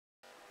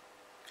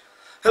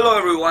Hello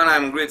everyone,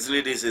 I'm Grizzly,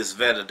 this is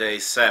VEDA Day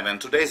 7.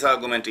 Today's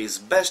argument is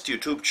best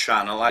YouTube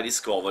channel I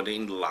discovered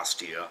in the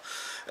last year.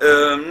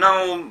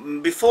 Now,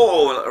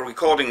 before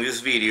recording this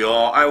video,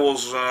 I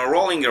was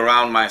rolling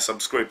around my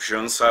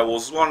subscriptions. I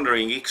was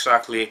wondering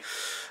exactly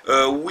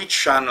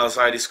which channels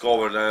I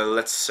discovered,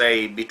 let's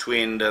say,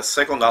 between the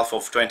second half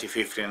of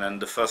 2015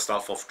 and the first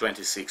half of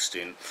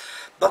 2016.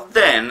 But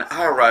then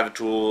I arrived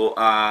to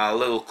a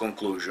little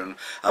conclusion.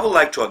 I would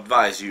like to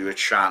advise you a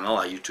channel,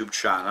 a YouTube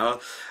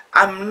channel.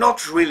 I'm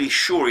not really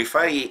sure if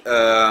I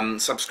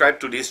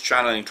subscribed to this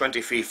channel in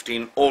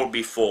 2015 or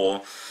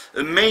before.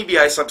 Maybe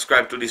I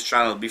subscribed to this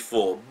channel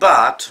before,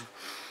 but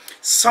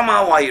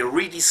somehow I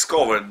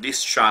rediscovered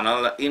this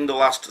channel in the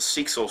last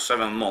 6 or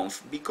 7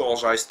 months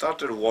because I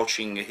started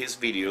watching his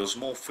videos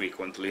more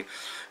frequently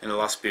in the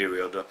last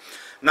period.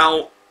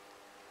 Now,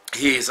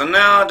 he is a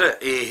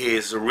nerd, he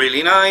is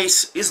really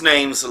nice, his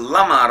name's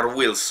Lamar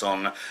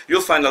Wilson.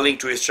 You'll find a link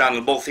to his channel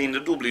both in the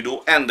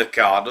doobly-doo and the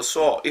card,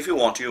 so if you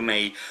want you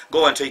may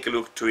go and take a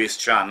look to his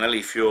channel.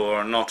 If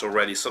you're not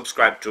already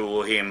subscribed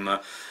to him,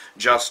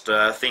 just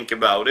think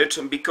about it,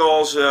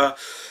 because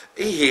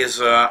he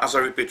is, as I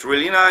repeat,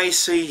 really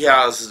nice. He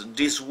has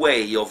this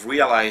way of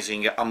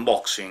realizing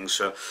unboxings.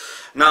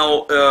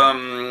 Now,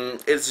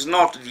 it's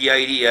not the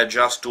idea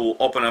just to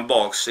open a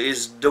box,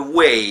 it's the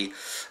way.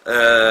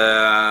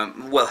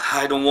 Well,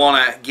 I don't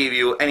want to give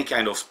you any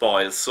kind of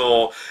spoil,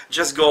 so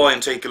just go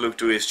and take a look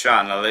to his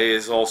channel. He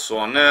is also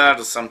a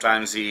nerd.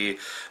 Sometimes he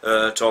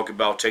talk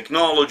about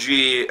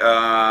technology,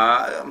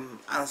 and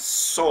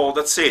so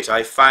that's it.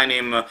 I find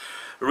him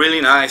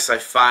really nice, I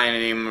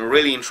find him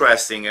really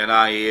interesting, and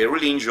I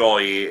really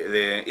enjoy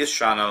his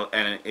channel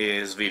and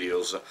his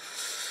videos.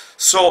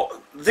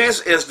 So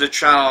this is the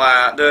channel,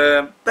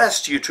 the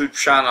best YouTube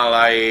channel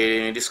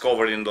I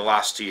discovered in the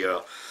last year.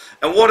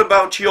 And what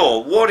about you?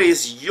 What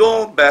is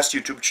your best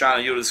YouTube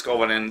channel you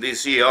discovered in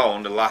this year or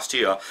in the last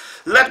year?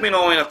 Let me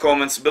know in the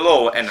comments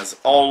below, and as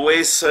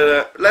always,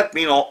 let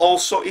me know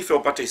also if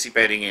you're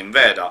participating in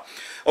VEDA.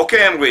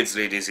 Okay, I'm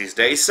Grizzly, this is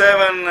day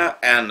 7,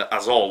 and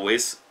as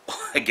always,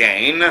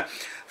 again,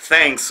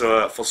 thanks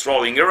for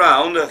strolling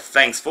around,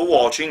 thanks for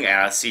watching,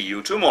 and I'll see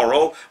you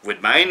tomorrow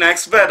with my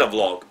next VEDA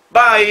vlog.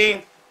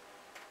 Bye!